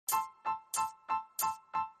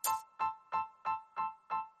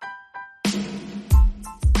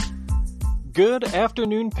Good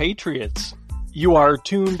afternoon, Patriots. You are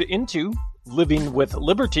tuned into Living with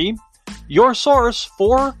Liberty, your source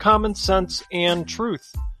for common sense and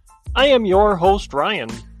truth. I am your host, Ryan.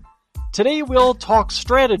 Today we'll talk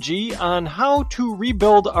strategy on how to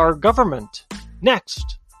rebuild our government.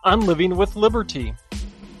 Next on Living with Liberty.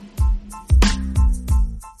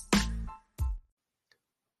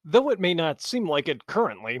 Though it may not seem like it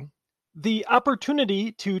currently, the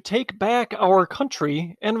opportunity to take back our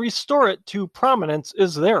country and restore it to prominence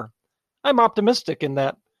is there. I'm optimistic in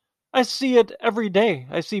that. I see it every day.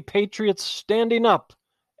 I see patriots standing up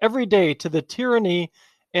every day to the tyranny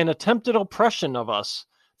and attempted oppression of us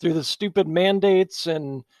through the stupid mandates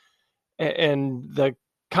and the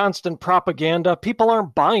constant propaganda. People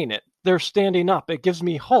aren't buying it. They're standing up. It gives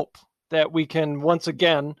me hope that we can once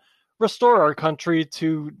again restore our country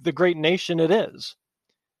to the great nation it is.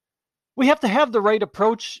 We have to have the right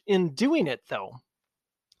approach in doing it, though.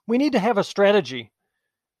 We need to have a strategy,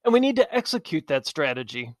 and we need to execute that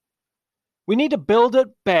strategy. We need to build it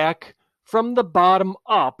back from the bottom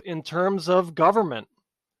up in terms of government.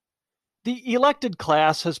 The elected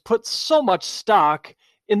class has put so much stock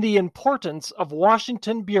in the importance of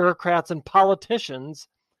Washington bureaucrats and politicians,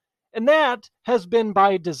 and that has been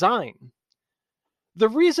by design. The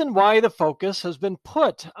reason why the focus has been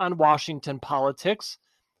put on Washington politics,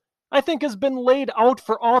 I think, has been laid out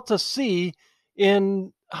for all to see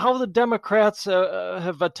in how the Democrats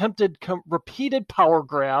have attempted repeated power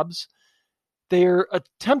grabs. They're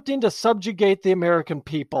attempting to subjugate the American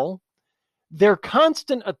people. Their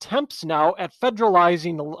constant attempts now at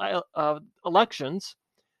federalizing elections,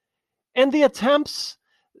 and the attempts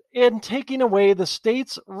in taking away the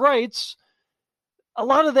states' rights, a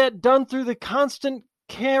lot of that done through the constant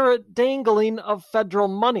carrot dangling of federal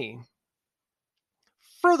money.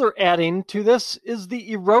 Further adding to this is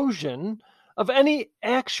the erosion of any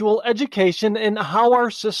actual education in how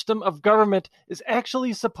our system of government is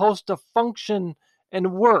actually supposed to function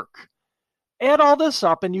and work. Add all this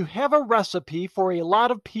up and you have a recipe for a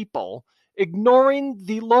lot of people ignoring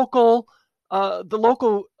the local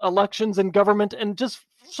elections and government and just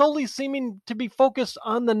solely seeming to be focused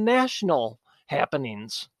on the national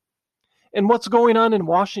happenings and what's going on in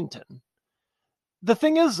Washington. The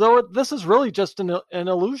thing is, though, this is really just an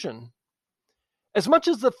illusion. As much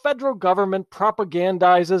as the federal government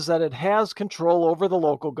propagandizes that it has control over the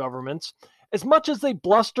local governments, as much as they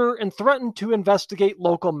bluster and threaten to investigate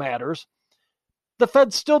local matters, the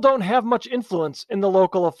feds still don't have much influence in the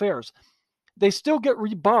local affairs. They still get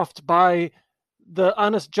rebuffed by the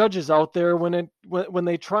honest judges out there when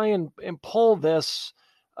they try and pull this,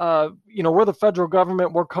 we're the federal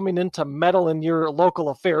government, we're coming in to meddle in your local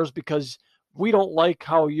affairs because we don't like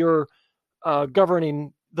how you're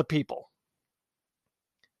governing the people.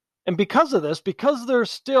 And because of this, because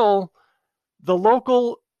there's still the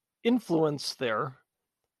local influence there,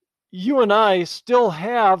 you and I still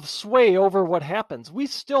have sway over what happens. We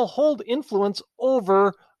still hold influence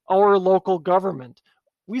over our local government.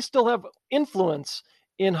 We still have influence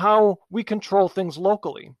in how we control things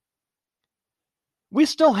locally. We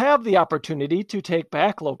still have the opportunity to take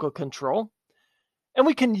back local control. And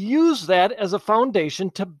we can use that as a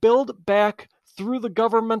foundation to build back through the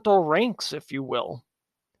governmental ranks, if you will.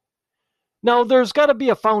 Now, there's got to be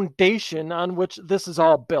a foundation on which this is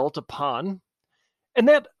all built upon. And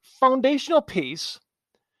that foundational piece,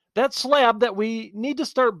 that slab that we need to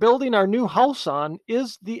start building our new house on,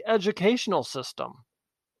 is the educational system.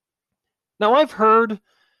 Now, I've heard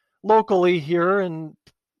locally here and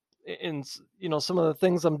in some of the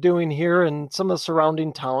things I'm doing here and some of the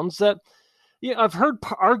surrounding towns that I've heard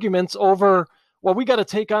arguments over, well, we got to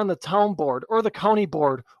take on the town board or the county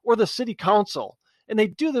board or the city council. And they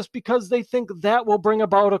do this because they think that will bring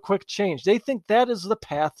about a quick change. They think that is the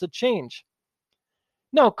path to change.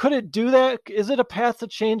 Now, could it do that? Is it a path to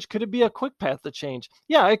change? Could it be a quick path to change?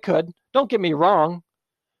 Yeah, it could. Don't get me wrong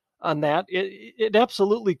on that. It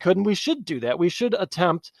absolutely could, and we should do that. We should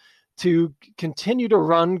attempt to continue to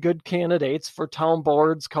run good candidates for town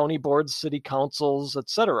boards, county boards, city councils,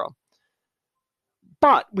 etc.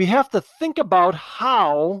 But we have to think about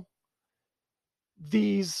how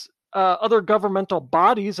these other governmental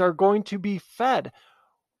bodies are going to be fed.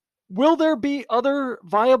 Will there be other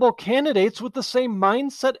viable candidates with the same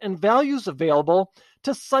mindset and values available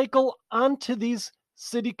to cycle onto these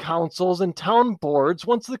city councils and town boards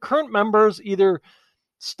once the current members either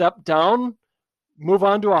step down, move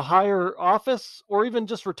on to a higher office, or even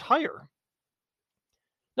just retire?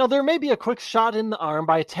 Now, there may be a quick shot in the arm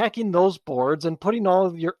by attacking those boards and putting all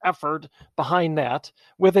of your effort behind that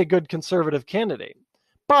with a good conservative candidate.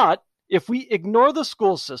 But if we ignore the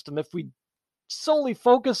school system, if we solely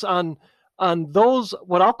focus on on those,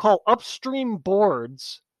 what I'll call upstream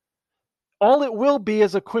boards, all it will be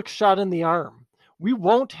is a quick shot in the arm. We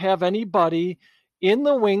won't have anybody in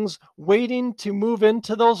the wings waiting to move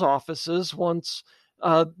into those offices once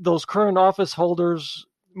those current office holders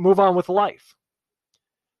move on with life.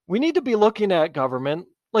 We need to be looking at government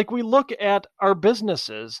like we look at our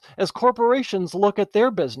businesses, as corporations look at their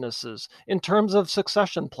businesses in terms of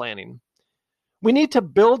succession planning. We need to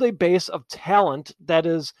build a base of talent that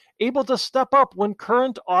is able to step up when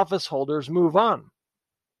current office holders move on.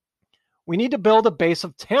 We need to build a base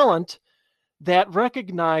of talent that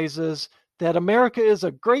recognizes that America is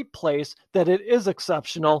a great place, that it is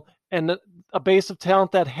exceptional, and a base of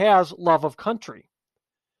talent that has love of country.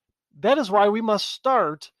 That is why we must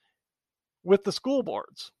start with the school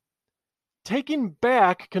boards. Taking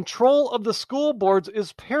back control of the school boards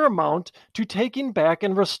is paramount to taking back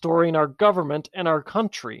and restoring our government and our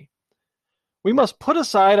country. We must put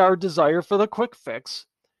aside our desire for the quick fix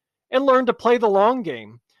and learn to play the long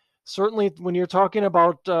game. Certainly, when you're talking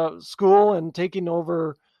about school and taking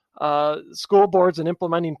over school boards and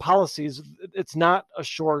implementing policies, it's not a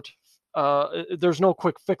short, there's no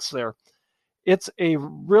quick fix there. It's a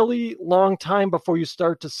really long time before you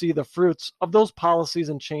start to see the fruits of those policies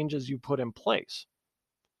and changes you put in place.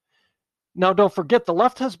 Now, don't forget, the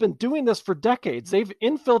left has been doing this for decades. They've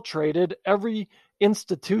infiltrated every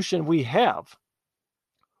institution we have.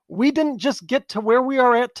 We didn't just get to where we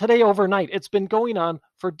are at today overnight. It's been going on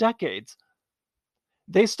for decades.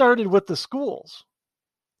 They started with the schools.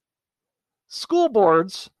 School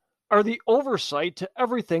boards are the oversight to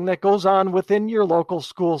everything that goes on within your local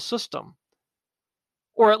school system.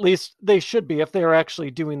 Or at least they should be if they are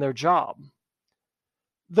actually doing their job.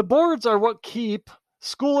 The boards are what keep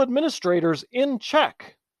school administrators in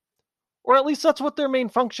check, or at least that's what their main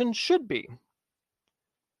function should be.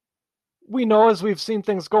 We know, as we've seen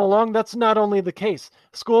things go along, that's not only the case.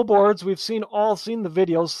 School boards, we've all seen the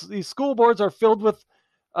videos. These school boards are filled with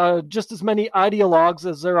just as many ideologues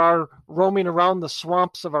as there are roaming around the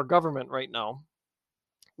swamps of our government right now.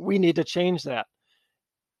 We need to change that.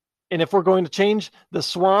 And if we're going to change the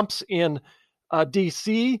swamps in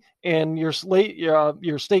D.C. and your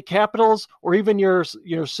state capitals, or even your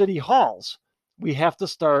city halls, we have to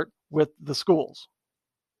start with the schools.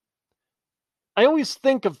 I always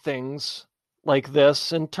think of things like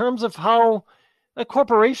this in terms of how a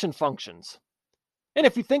corporation functions. And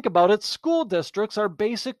if you think about it, school districts are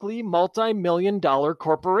basically multi-million-dollar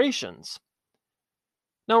corporations.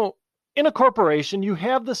 Now, in a corporation, you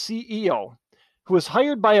have the CEO, who is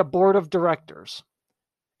hired by a board of directors.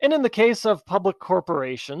 And in the case of public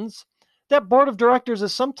corporations, that board of directors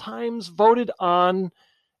is sometimes voted on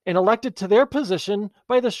and elected to their position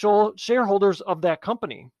by the shareholders of that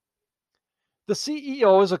company. The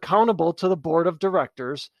CEO is accountable to the board of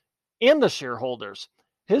directors and the shareholders.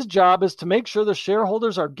 His job is to make sure the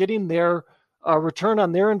shareholders are getting their return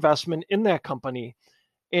on their investment in that company.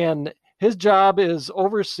 And his job is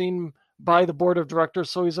overseen by the board of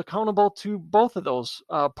directors, so he's accountable to both of those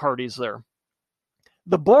parties there.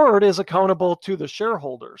 The board is accountable to the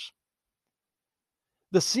shareholders.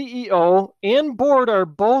 The CEO and board are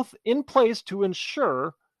both in place to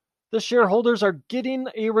ensure the shareholders are getting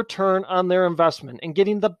a return on their investment and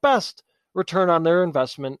getting the best return on their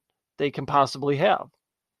investment they can possibly have.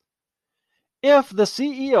 If the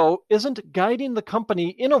CEO isn't guiding the company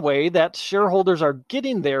in a way that shareholders are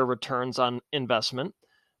getting their returns on investment,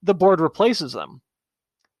 the board replaces them.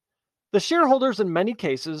 The shareholders, in many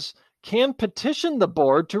cases, can petition the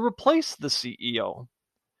board to replace the CEO.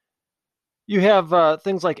 You have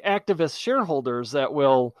things like activist shareholders that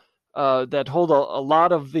will that hold a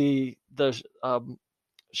lot of the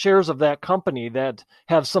shares of that company, that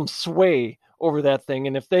have some sway over that thing,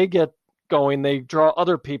 and if they get going, they draw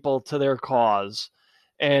other people to their cause,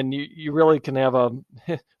 and you really can have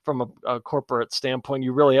from a corporate standpoint,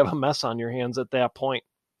 you really have a mess on your hands at that point.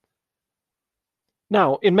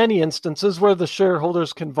 Now, in many instances where the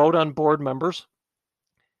shareholders can vote on board members,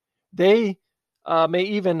 they may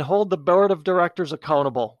even hold the board of directors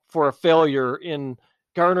accountable for a failure in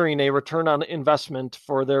garnering a return on investment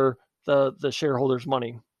for the shareholders'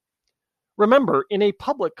 money. Remember, in a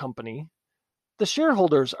public company, the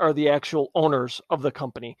shareholders are the actual owners of the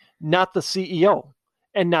company, not the CEO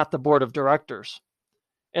and not the board of directors.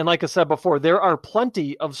 And like I said before, there are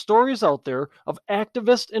plenty of stories out there of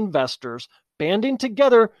activist investors banding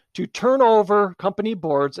together to turn over company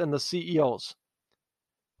boards and the CEOs.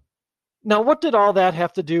 Now, what did all that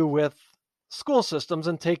have to do with school systems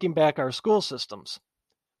and taking back our school systems?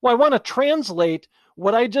 Well, I want to translate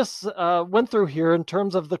what I just went through here in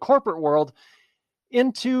terms of the corporate world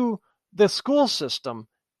into the school system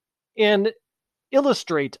and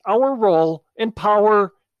illustrate our role and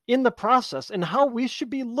power in the process and how we should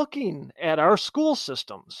be looking at our school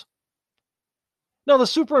systems. Now, the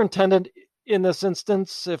superintendent in this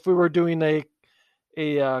instance, if we were doing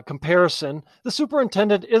a comparison, the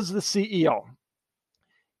superintendent is the CEO.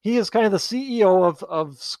 He is kind of the CEO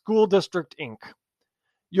of School District Inc.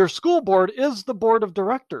 Your school board is the board of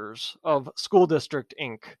directors of School District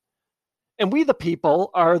Inc. And we, the people,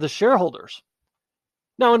 are the shareholders.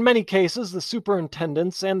 Now, in many cases, the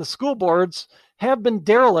superintendents and the school boards have been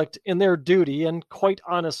derelict in their duty, and quite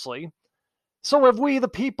honestly, so have we, the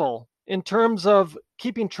people, in terms of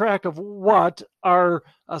keeping track of what our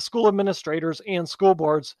school administrators and school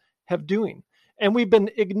boards have doing. And we've been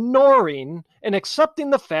ignoring and accepting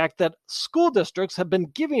the fact that school districts have been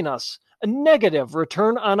giving us a negative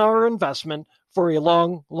return on our investment for a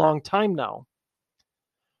long, long time now.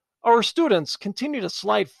 Our students continue to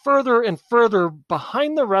slide further and further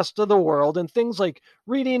behind the rest of the world in things like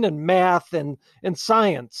reading and math and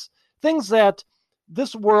science, things that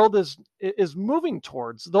this world is moving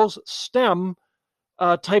towards, those STEM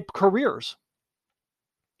type careers.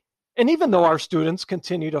 And even though our students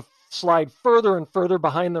continue to slide further and further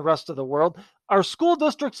behind the rest of the world, our school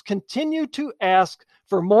districts continue to ask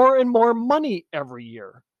for more and more money every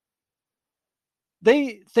year.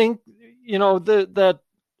 They think, that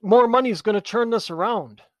more money is going to turn this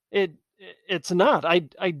around. It's not.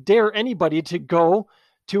 I dare anybody to go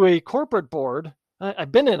to a corporate board.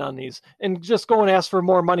 I've been in on these, and just go and ask for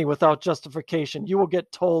more money without justification. You will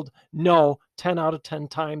get told no 10 out of 10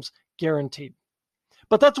 times, guaranteed.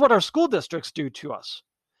 But that's what our school districts do to us.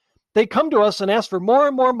 They come to us and ask for more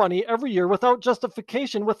and more money every year without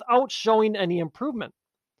justification, without showing any improvement.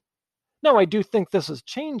 Now, I do think this is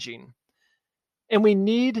changing, and we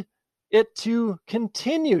need it to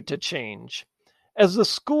continue to change, as the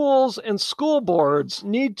schools and school boards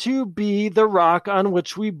need to be the rock on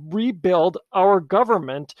which we rebuild our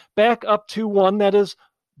government back up to one that is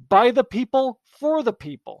by the people, for the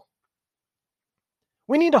people.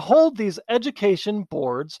 We need to hold these education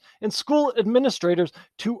boards and school administrators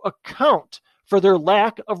to account for their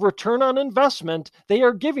lack of return on investment they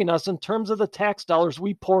are giving us in terms of the tax dollars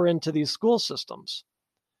we pour into these school systems.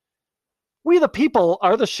 We, the people,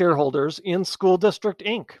 are the shareholders in School District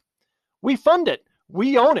Inc. We fund it.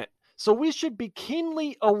 We own it. So we should be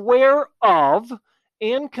keenly aware of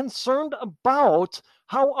and concerned about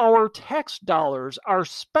how our tax dollars are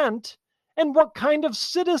spent and what kind of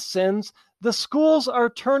citizens the schools are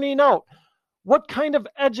turning out. What kind of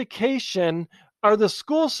education are the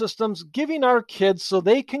school systems giving our kids so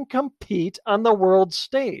they can compete on the world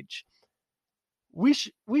stage? We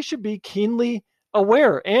should be keenly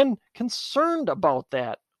aware and concerned about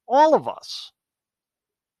that, all of us.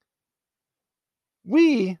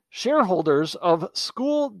 We, shareholders of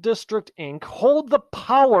School District Inc., hold the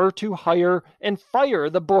power to hire and fire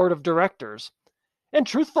the board of directors. And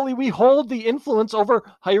truthfully, we hold the influence over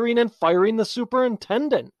hiring and firing the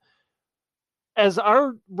superintendent. As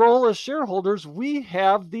our role as shareholders, we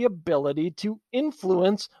have the ability to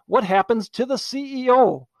influence what happens to the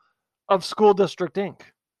CEO of School District Inc.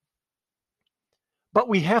 But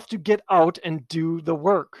we have to get out and do the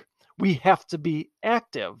work. We have to be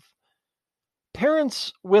active.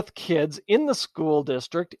 Parents with kids in the school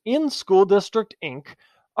district, in School District Inc.,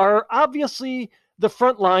 are obviously the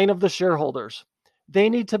front line of the shareholders. They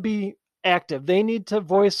need to be active. They need to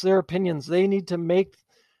voice their opinions. They need to make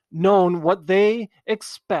known what they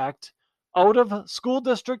expect out of School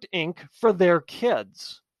District Inc. for their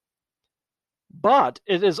kids. But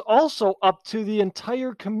it is also up to the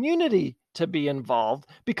entire community to be involved,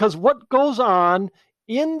 because what goes on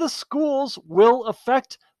in the schools will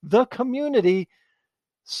affect the community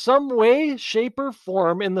some way, shape, or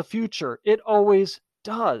form in the future. It always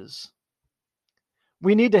does.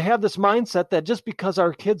 We need to have this mindset that just because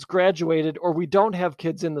our kids graduated or we don't have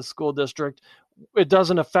kids in the school district, it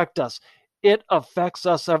doesn't affect us. It affects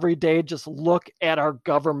us every day. Just look at our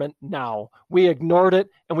government now. We ignored it,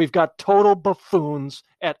 and we've got total buffoons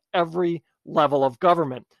at every level of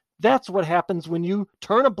government. That's what happens when you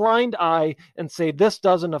turn a blind eye and say, this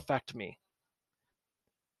doesn't affect me.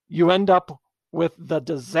 You end up with the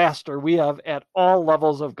disaster we have at all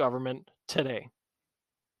levels of government today.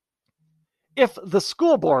 If the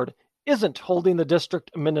school board isn't holding the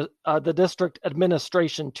district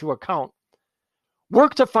administration to account,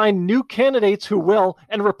 work to find new candidates who will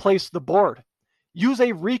and replace the board. Use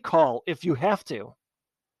a recall if you have to.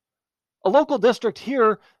 A local district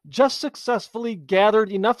here just successfully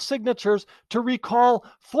gathered enough signatures to recall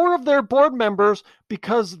 4 of their board members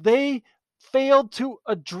because they failed to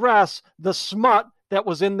address the smut that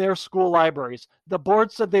was in their school libraries. The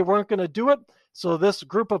board said they weren't going to do it. So this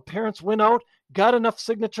group of parents went out, got enough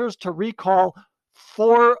signatures to recall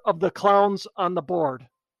 4 of the clowns on the board.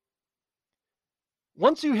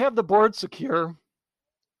 Once you have the board secure,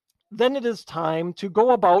 then it is time to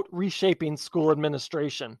go about reshaping school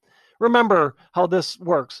administration. Remember how this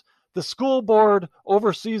works. The school board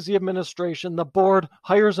oversees the administration. The board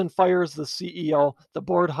hires and fires the CEO. The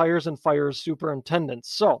board hires and fires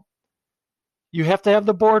superintendents. So you have to have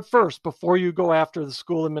the board first before you go after the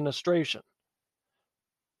school administration.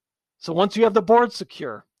 So once you have the board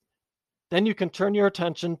secure, then you can turn your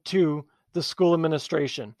attention to the school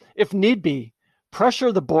administration. If need be,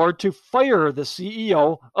 pressure the board to fire the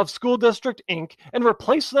CEO of School District Inc. and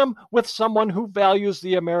replace them with someone who values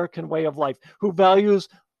the American way of life, who values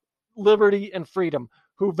liberty and freedom,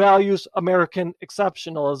 who values American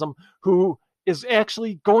exceptionalism, who is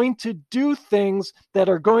actually going to do things that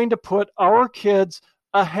are going to put our kids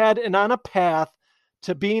ahead and on a path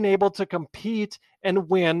to being able to compete and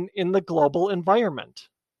win in the global environment.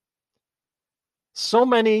 So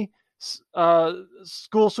many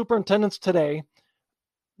school superintendents today,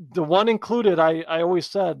 the one included, I always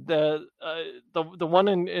said, the one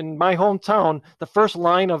in my hometown, the first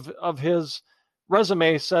line of his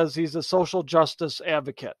resume says he's a social justice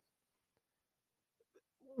advocate.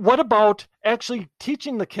 What about actually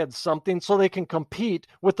teaching the kids something so they can compete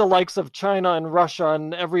with the likes of China and Russia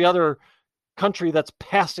and every other country that's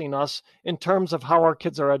passing us in terms of how our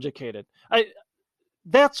kids are educated?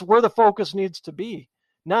 That's where the focus needs to be,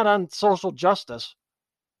 not on social justice.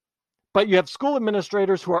 But you have school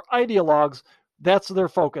administrators who are ideologues. That's their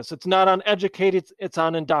focus. It's not on educating, it's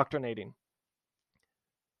on indoctrinating.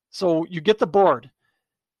 So you get the board.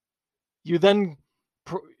 You then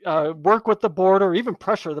work with the board, or even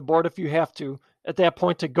pressure the board if you have to, at that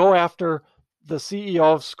point, to go after the CEO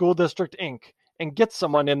of School District Inc. and get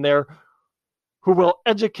someone in there who will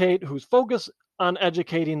educate, who's focused on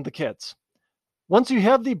educating the kids. Once you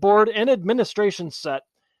have the board and administration set,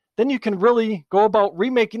 then you can really go about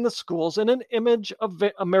remaking the schools in an image of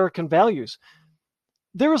American values.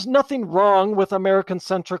 There is nothing wrong with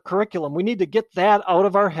American-centric curriculum. We need to get that out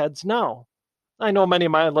of our heads now. I know many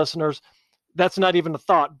of my listeners, that's not even a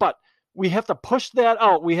thought, but we have to push that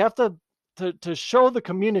out. We have to show the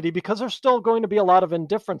community, because there's still going to be a lot of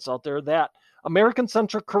indifference out there, that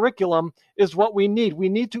American-centric curriculum is what we need. We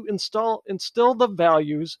need to instill the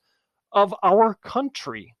values of our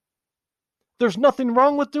country. There's nothing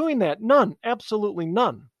wrong with doing that. None. Absolutely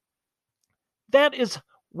none. That is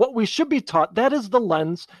what we should be taught. That is the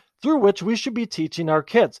lens through which we should be teaching our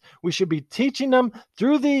kids. We should be teaching them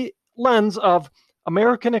through the lens of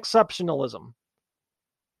American exceptionalism.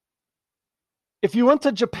 If you went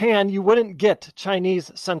to Japan, you wouldn't get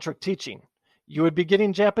Chinese-centric teaching. You would be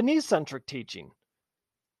getting Japanese-centric teaching.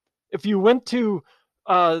 If you went to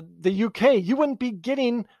the UK, you wouldn't be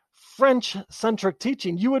getting French-centric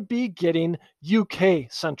teaching. You would be getting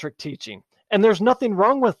UK-centric teaching. And there's nothing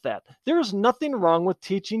wrong with that. There's nothing wrong with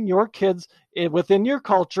teaching your kids within your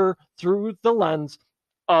culture through the lens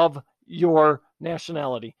of your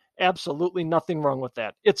nationality. Absolutely nothing wrong with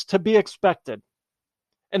that. It's to be expected.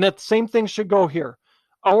 And that same thing should go here.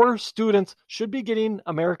 Our students should be getting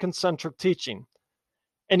American-centric teaching.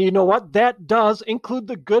 And you know what? That does include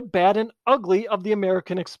the good, bad, and ugly of the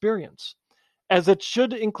American experience, as it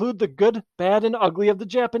should include the good, bad, and ugly of the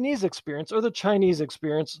Japanese experience or the Chinese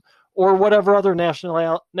experience or whatever other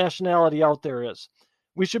nationality out there is.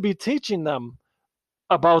 We should be teaching them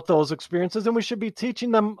about those experiences, and we should be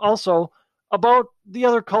teaching them also about the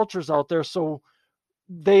other cultures out there so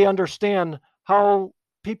they understand how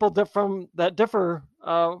people differ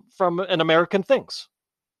from an American thinks.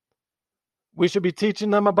 We should be teaching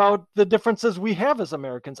them about the differences we have as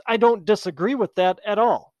Americans. I don't disagree with that at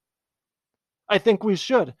all. I think we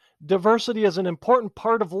should. Diversity is an important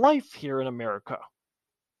part of life here in America.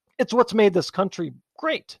 It's what's made this country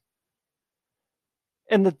great.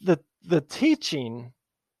 And the teaching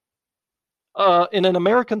in an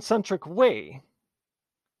American-centric way,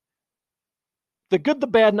 the good, the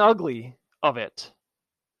bad, and ugly of it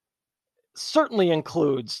certainly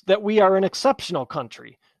includes that we are an exceptional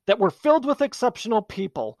country, that we're filled with exceptional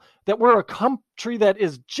people, that we're a country that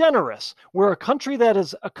is generous, we're a country that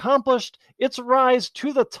has accomplished its rise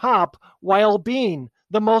to the top while being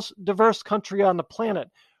the most diverse country on the planet,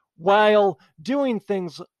 while doing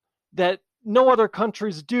things that no other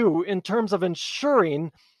countries do in terms of ensuring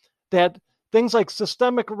that things like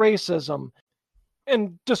systemic racism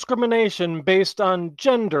and discrimination based on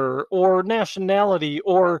gender or nationality,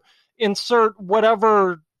 or insert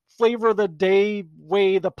whatever flavor of the day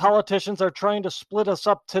way the politicians are trying to split us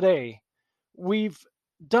up today. We've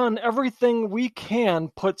done everything we can,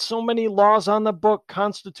 put so many laws on the book,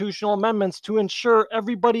 constitutional amendments, to ensure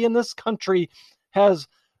everybody in this country has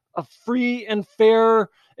a free and fair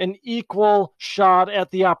and equal shot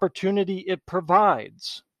at the opportunity it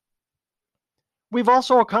provides. We've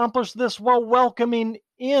also accomplished this while welcoming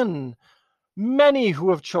in many who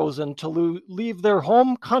have chosen to leave their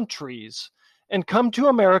home countries and come to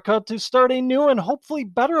America to start a new and hopefully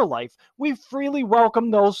better life. We freely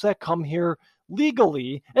welcome those that come here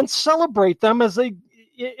legally and celebrate them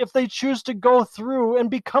if they choose to go through and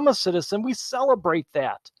become a citizen. We celebrate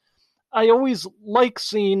that. I always like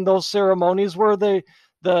seeing those ceremonies where those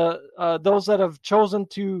that have chosen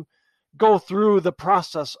to go through the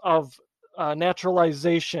process of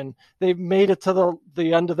naturalization, they've made it to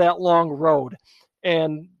the end of that long road.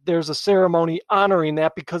 And there's a ceremony honoring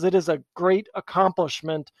that because it is a great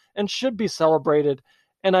accomplishment and should be celebrated.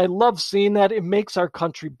 And I love seeing that. It makes our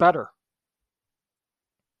country better.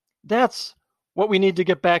 That's what we need to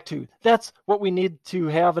get back to. That's what we need to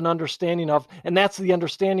have an understanding of. And that's the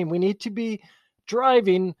understanding we need to be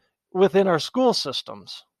driving within our school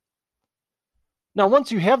systems. Now,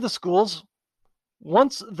 once you have the schools,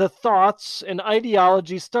 once the thoughts and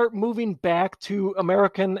ideologies start moving back to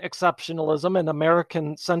American exceptionalism and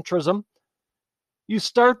American centrism, you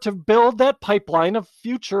start to build that pipeline of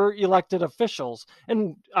future elected officials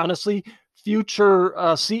and, honestly, future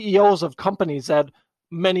CEOs of companies that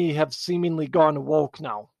many have seemingly gone woke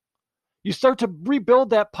now. You start to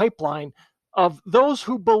rebuild that pipeline of those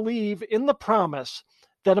who believe in the promise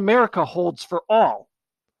that America holds for all,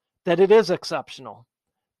 that it is exceptional,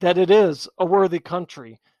 that it is a worthy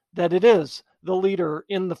country, that it is the leader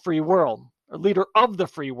in the free world, or leader of the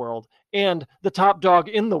free world, and the top dog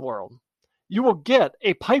in the world. You will get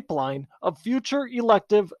a pipeline of future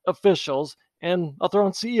elective officials, and I'll throw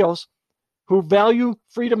in CEOs, who value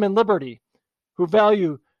freedom and liberty, who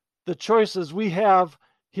value the choices we have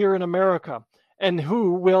here in America, and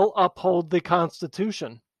who will uphold the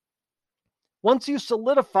Constitution. Once you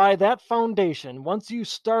solidify that foundation, once you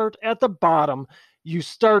start at the bottom, you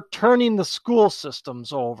start turning the school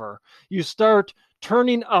systems over. You start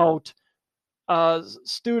turning out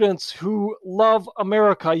students who love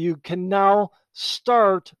America. You can now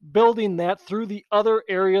start building that through the other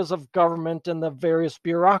areas of government and the various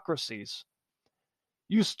bureaucracies.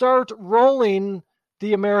 You start rolling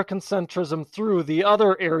the American centrism through the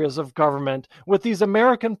other areas of government with these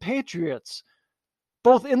American patriots,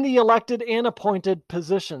 both in the elected and appointed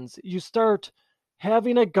positions. You start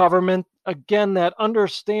having a government, again, that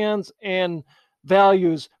understands and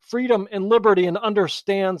values freedom and liberty and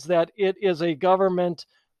understands that it is a government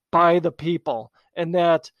by the people and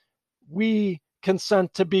that we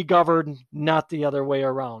consent to be governed, not the other way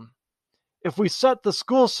around. If we set the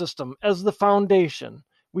school system as the foundation,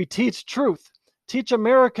 we teach truth, teach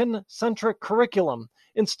American-centric curriculum,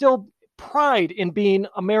 instill pride in being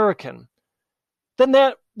American, then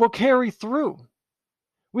that will carry through.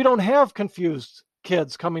 We don't have confused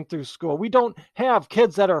kids coming through school. We don't have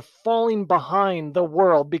kids that are falling behind the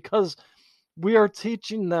world because we are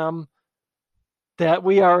teaching them that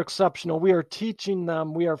we are exceptional. We are teaching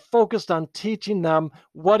them, we are focused on teaching them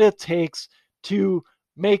what it takes to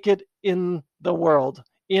make it in the world,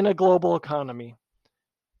 in a global economy.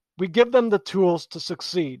 We give them the tools to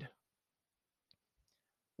succeed.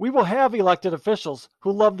 We will have elected officials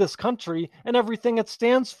who love this country and everything it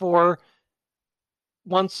stands for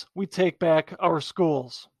once we take back our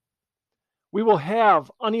schools. We will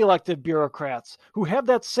have unelected bureaucrats who have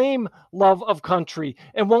that same love of country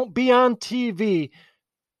and won't be on TV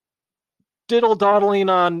diddle-dawdling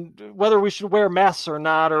on whether we should wear masks or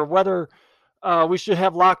not, or whether we should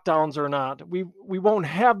have lockdowns or not. We won't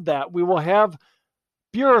have that. We will have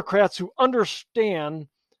bureaucrats who understand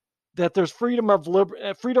that there's freedom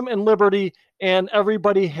and liberty, and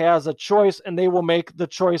everybody has a choice, and they will make the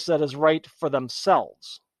choice that is right for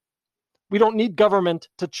themselves. We don't need government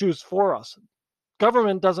to choose for us.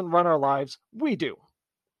 Government doesn't run our lives. We do.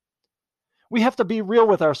 We have to be real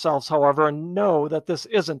with ourselves, however, and know that this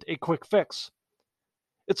isn't a quick fix.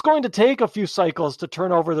 It's going to take a few cycles to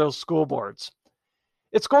turn over those school boards.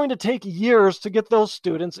 It's going to take years to get those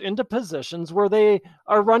students into positions where they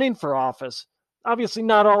are running for office. Obviously,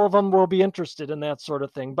 not all of them will be interested in that sort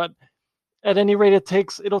of thing, but at any rate,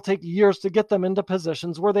 it'll take years to get them into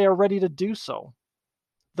positions where they are ready to do so,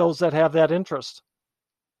 those that have that interest.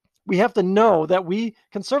 We have to know that we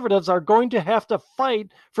conservatives are going to have to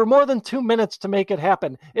fight for more than 2 minutes to make it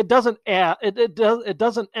happen. It doesn't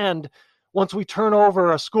end once we turn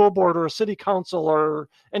over a school board or a city council or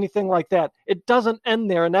anything like that. It doesn't end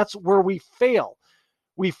there, and that's where we fail.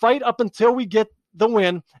 We fight up until we get the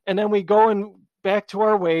win, and then we go and back to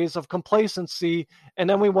our ways of complacency, and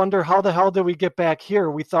then we wonder, how the hell did we get back here?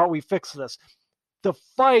 We thought we fixed this. The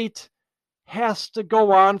fight has to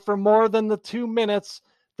go on for more than the 2 minutes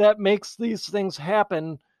that makes these things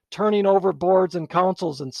happen, turning over boards and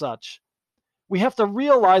councils and such. We have to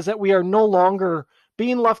realize that we are no longer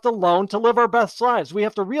being left alone to live our best lives. We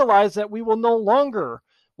have to realize that we will no longer,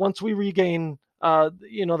 once we regain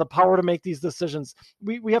the power to make these decisions,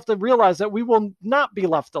 we have to realize that we will not be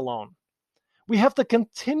left alone. We have to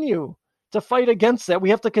continue to fight against that. We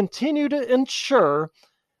have to continue to ensure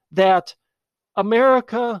that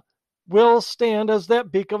America will stand as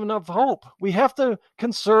that beacon of hope. We have to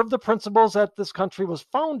conserve the principles that this country was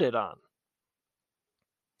founded on.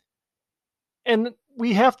 And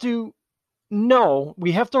we have to know,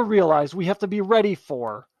 we have to realize, we have to be ready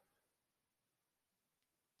for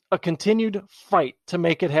a continued fight to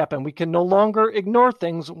make it happen. We can no longer ignore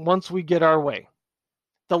things once we get our way.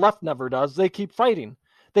 The left never does. They keep fighting.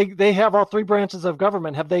 They have all three branches of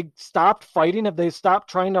government. Have they stopped fighting? Have they stopped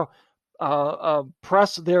trying to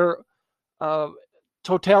press their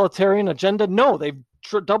totalitarian agenda? No, they've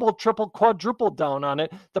doubled, tripled, quadrupled down on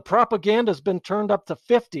it. The propaganda has been turned up to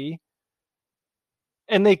 50.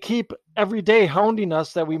 And they keep every day hounding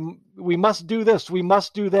us that we must do this, we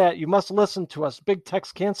must do that, you must listen to us, big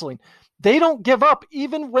text canceling. They don't give up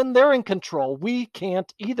even when they're in control. We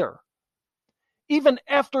can't either. Even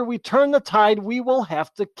after we turn the tide, we will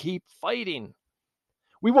have to keep fighting.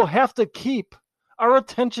 We will have to keep our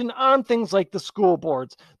attention on things like the school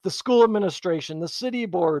boards, the school administration, the city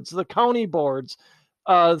boards, the county boards,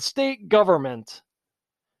 state government.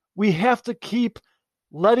 We have to keep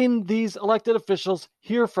letting these elected officials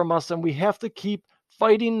hear from us, and we have to keep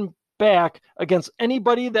fighting back against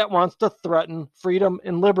anybody that wants to threaten freedom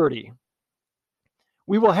and liberty.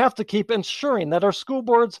 We will have to keep ensuring that our school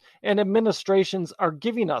boards and administrations are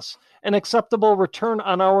giving us an acceptable return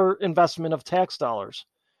on our investment of tax dollars.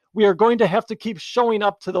 We are going to have to keep showing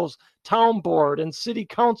up to those town board and city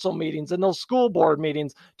council meetings and those school board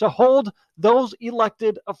meetings to hold those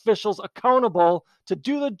elected officials accountable to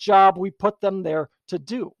do the job we put them there to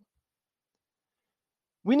do.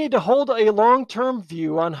 We need to hold a long-term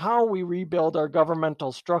view on how we rebuild our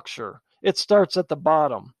governmental structure. It starts at the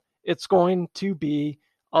bottom. It's going to be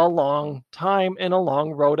a long time and a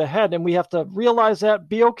long road ahead, and we have to realize that,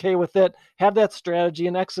 be okay with it, have that strategy,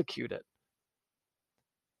 and execute it.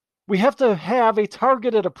 We have to have a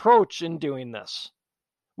targeted approach in doing this.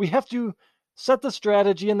 We have to set the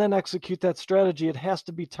strategy and then execute that strategy. It has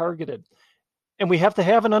to be targeted. And we have to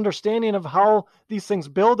have an understanding of how these things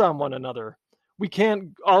build on one another. We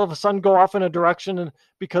can't all of a sudden go off in a direction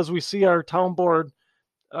because we see our town board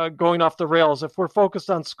going off the rails. If we're focused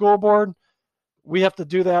on school board, we have to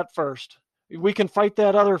do that first. We can fight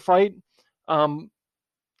that other fight.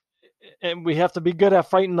 And we have to be good at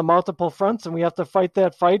fighting the multiple fronts, and we have to fight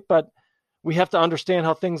that fight, but we have to understand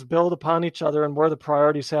how things build upon each other and where the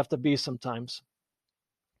priorities have to be sometimes.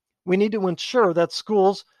 We need to ensure that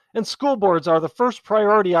schools and school boards are the first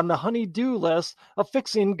priority on the honey-do list of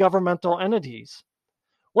fixing governmental entities.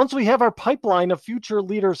 Once we have our pipeline of future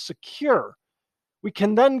leaders secure, we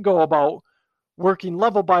can then go about working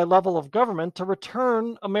level by level of government to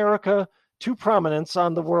return America to prominence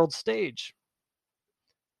on the world stage.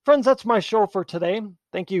 Friends, that's my show for today.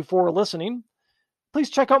 Thank you for listening. Please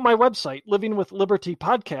check out my website,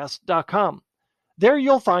 livingwithlibertypodcast.com. There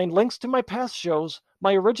you'll find links to my past shows,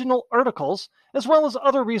 my original articles, as well as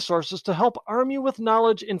other resources to help arm you with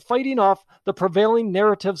knowledge in fighting off the prevailing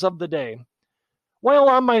narratives of the day. While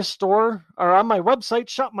on my website,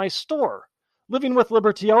 shop my store, Living with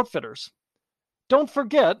Liberty Outfitters. Don't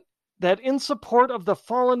forget that in support of the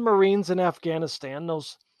fallen Marines in Afghanistan,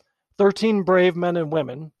 those 13 brave men and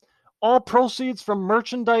women, all proceeds from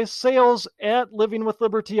merchandise sales at Living with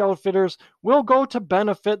Liberty Outfitters will go to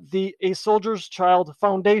benefit the A Soldier's Child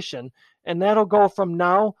Foundation, and that'll go from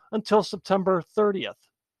now until September 30th.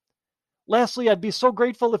 Lastly, I'd be so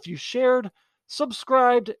grateful if you shared,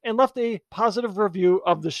 subscribed, and left a positive review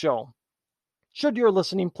of the show, should your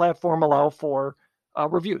listening platform allow for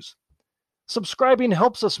reviews. Subscribing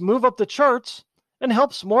helps us move up the charts and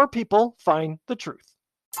helps more people find the truth.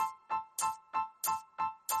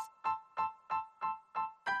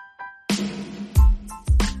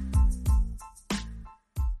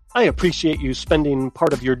 I appreciate you spending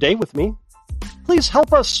part of your day with me. Please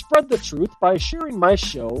help us spread the truth by sharing my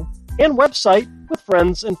show and website with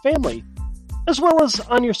friends and family, as well as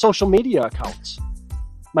on your social media accounts.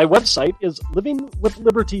 My website is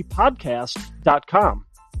livingwithlibertypodcast.com.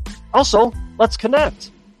 Also, let's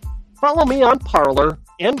connect. Follow me on Parler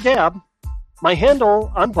and Gab. My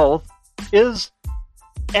handle on both is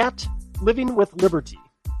Living with Liberty.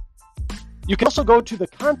 You can also go to the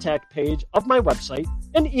contact page of my website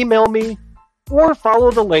and email me or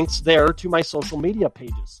follow the links there to my social media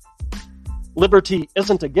pages. Liberty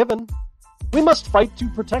isn't a given. We must fight to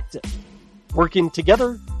protect it. Working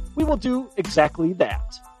together, we will do exactly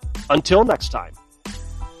that. Until next time.